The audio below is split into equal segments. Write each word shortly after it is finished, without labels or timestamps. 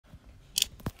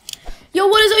Yo,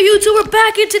 what is up, YouTube? We're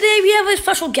back, and today we have a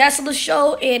special guest on the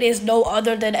show. It is no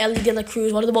other than Elly De La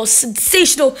Cruz, one of the most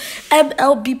sensational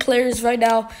MLB players right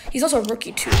now. He's also a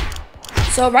rookie, too.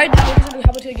 So right now, we're going to be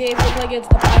coming to a game. We're playing against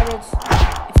the Pirates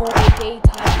for a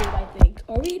daytime game, I think.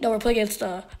 Are we? No, we're playing against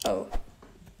the... Oh.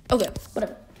 Okay,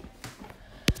 whatever.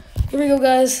 Here we go,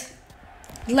 guys.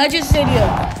 Legend Stadium.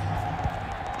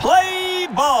 Play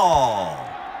ball.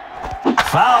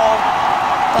 Foul.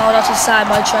 Oh, that's inside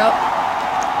my trout.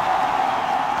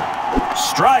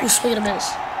 Strike. Who's swinging a miss?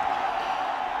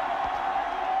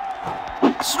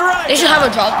 Strike. They should have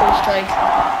a drop goal strike.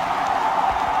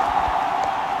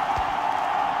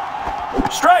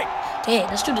 Strike. Dang,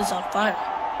 this dude is on fire.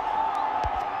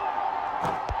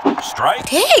 Strike.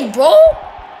 Dang, bro.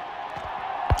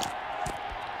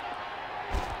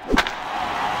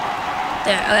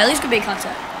 There, at least we can make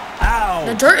contact. Ow.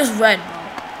 The dirt is red, bro.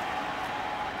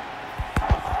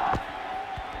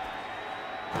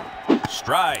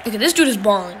 Strike. Okay, this dude is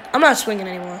balling. I'm not swinging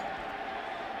anymore.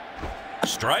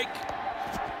 Strike.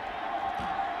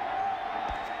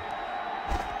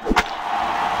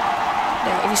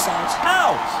 There, 80 sides.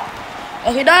 Out.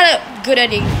 Okay, not a good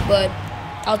ending, but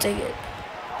I'll take it.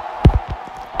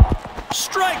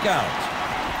 Strikeout.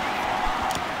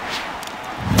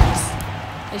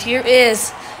 And here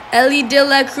is Elly De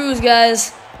La Cruz,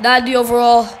 guys. 90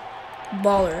 overall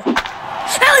baller.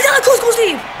 Elly De La Cruz goes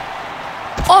deep!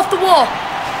 Off the wall.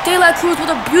 De La Cruz with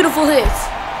a beautiful hit.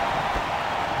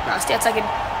 Nah, stay at second.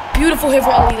 Beautiful hit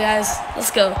for Elly, guys.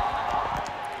 Let's go.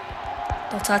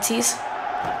 No Tatis.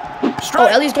 Strike. Oh,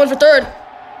 Elly's going for third.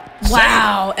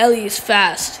 Wow, Elly is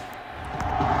fast.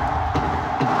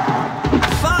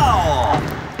 Foul.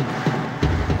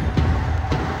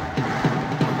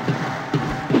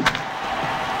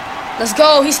 Let's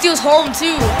go. He steals home,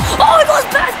 too. Oh, he goes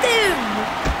past him.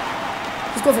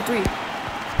 He's going for three.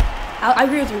 I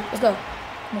agree with you. Let's go.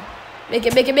 Come on. Make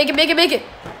it, make it, make it, make it, make it.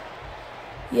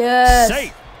 Yes.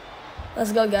 Safe.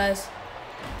 Let's go, guys.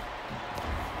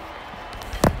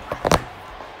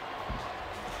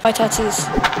 Bye, Tatis.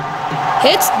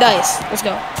 Hits? Nice. Let's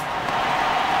go.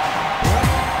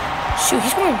 Shoot,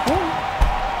 he's going home.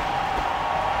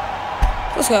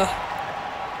 Let's go.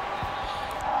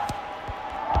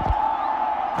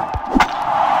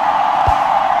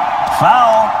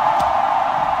 Foul.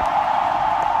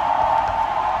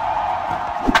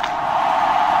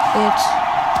 It's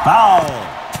Foul.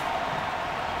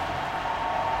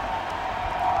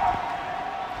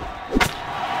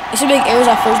 They should make errors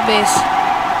at first base.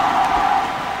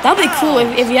 That would be cool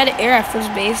if you had an error at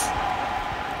first base.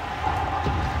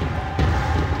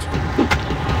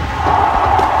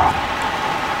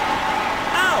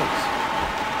 Out.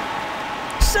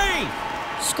 Safe.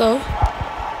 Let's go.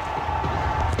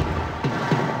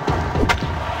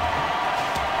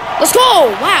 Let's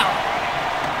go! Wow.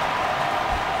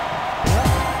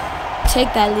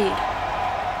 Take that lead.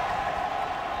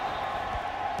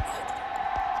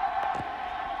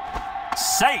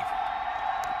 Safe.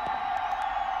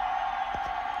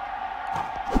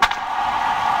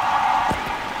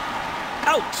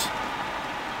 Out.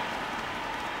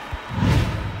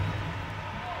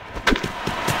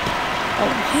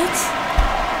 Oh, what?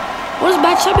 What is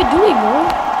Matt Chapman doing, bro?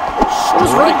 What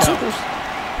is running circles?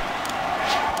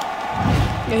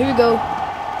 Yeah, here we go.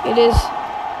 It is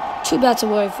 2 bats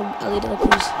away from Elly De La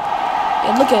Cruz.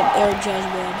 And look at Aaron Judge,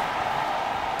 man.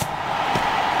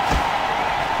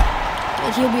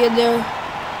 And he'll be in there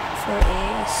for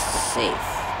a safe.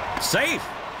 Safe.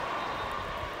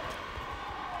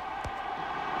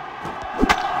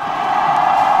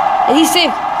 And he's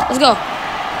safe. Let's go.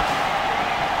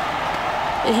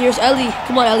 And here's Elly.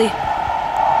 Come on, Elly.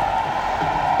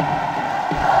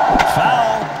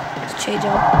 Foul. Let's change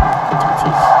up.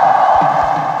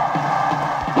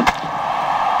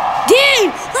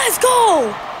 Dang! Let's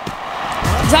go!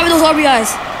 Driving those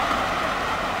RBIs.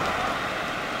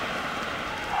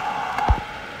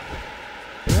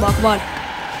 Come on, come on.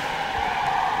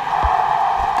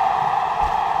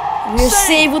 We're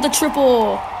saved with a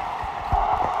triple.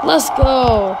 Let's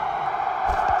go.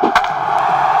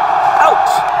 Out.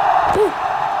 Whew.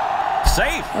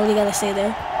 Safe. I only gotta stay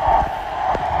there.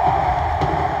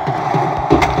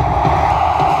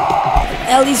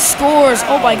 Elly scores.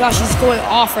 Oh my gosh, he's going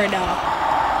off right now.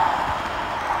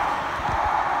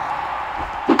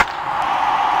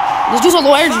 This dude's on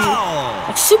low energy. Foul.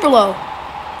 Like super low.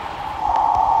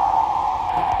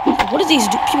 What are these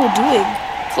people doing?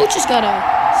 Coach just gotta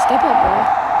step up, bro.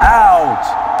 Out.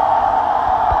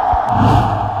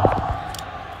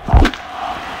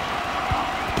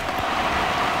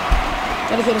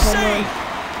 Gotta get a home run.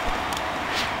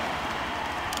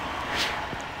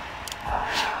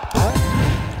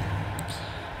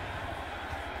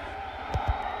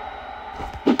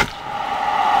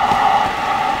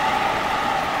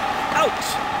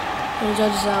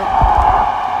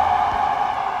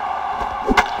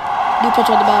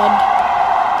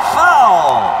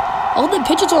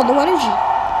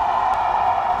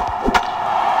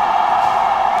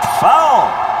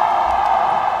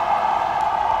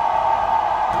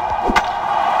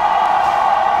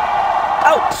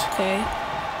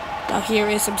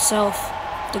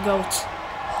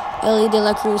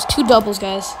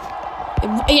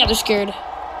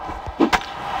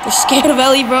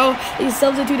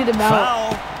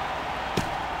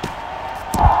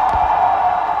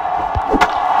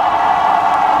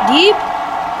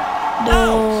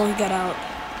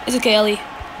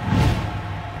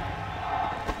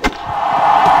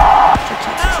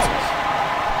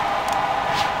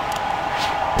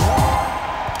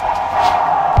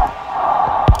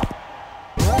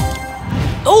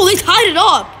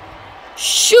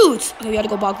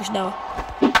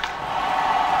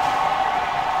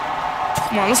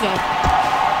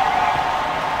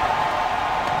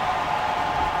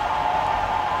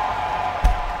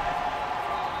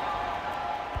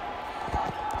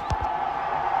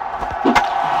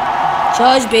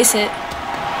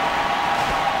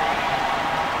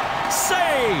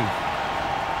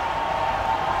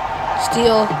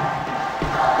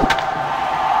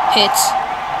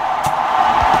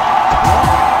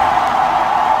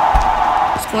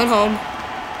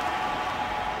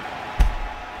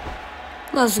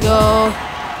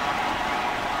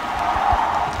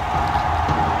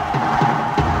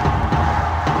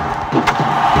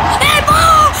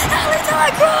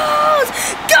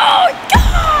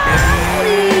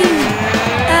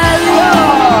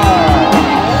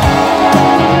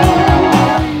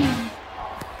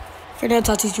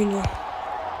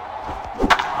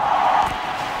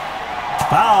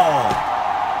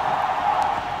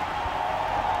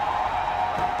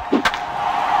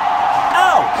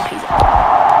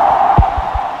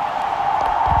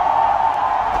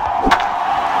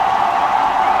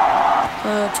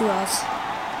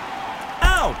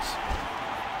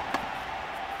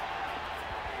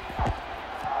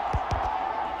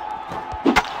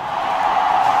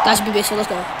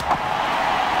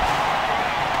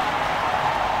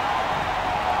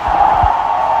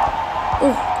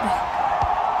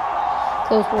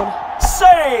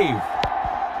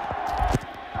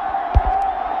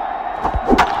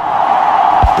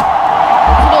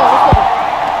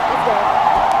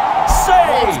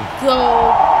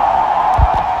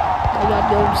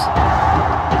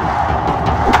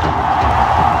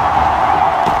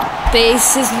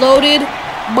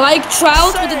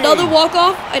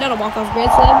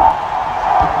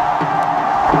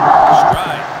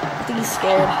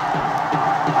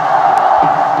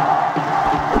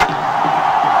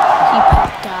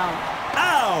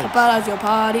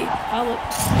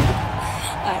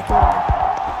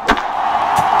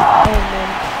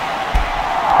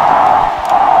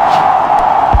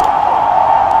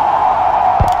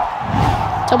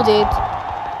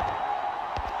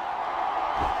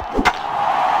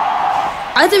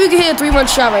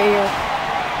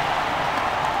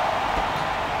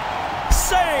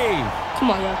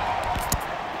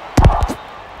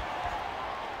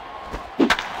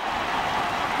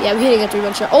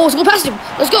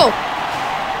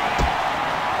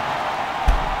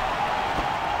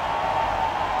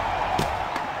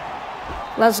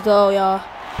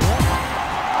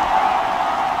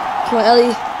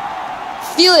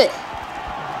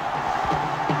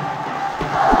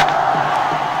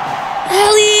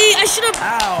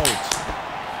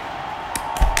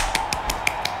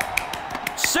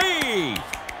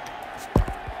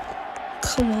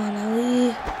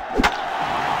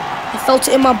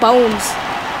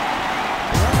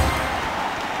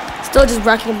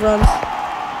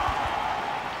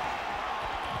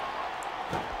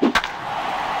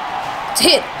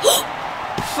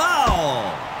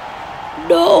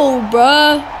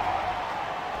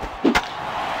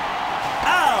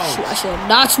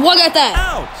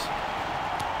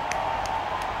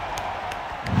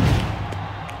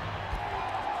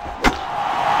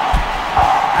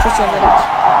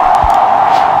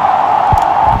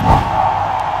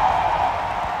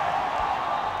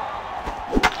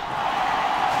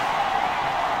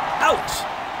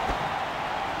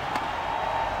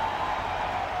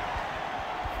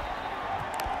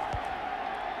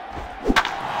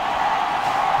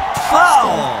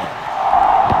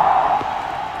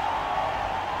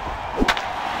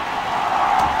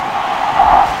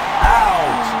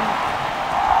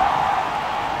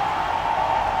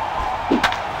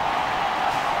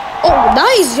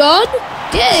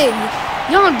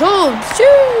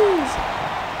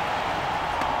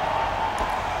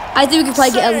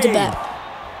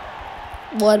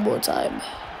 One more time.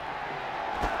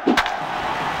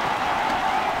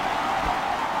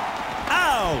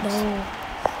 Out. No.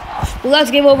 Well,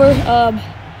 that's game over.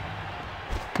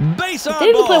 Base I on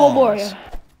think we can play one more. balls. Yeah.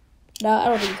 No, I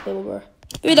don't think we can play one more.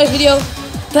 Maybe next video.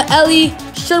 But Elly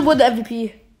should win the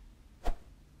MVP.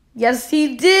 Yes,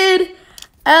 he did.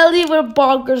 Elly with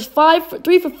bonkers.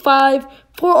 3 for 5.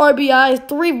 4 RBIs.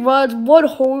 3 runs. 1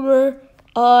 homer.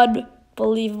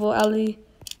 Unbelievable, Elly.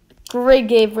 Great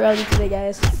game for Elly today,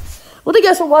 guys. Well, thank you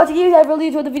guys for watching. If you guys really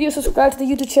enjoyed the video, subscribe to the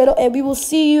YouTube channel, and we will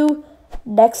see you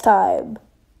next time.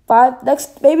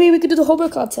 Maybe we could do the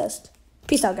homework contest.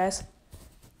 Peace out, guys.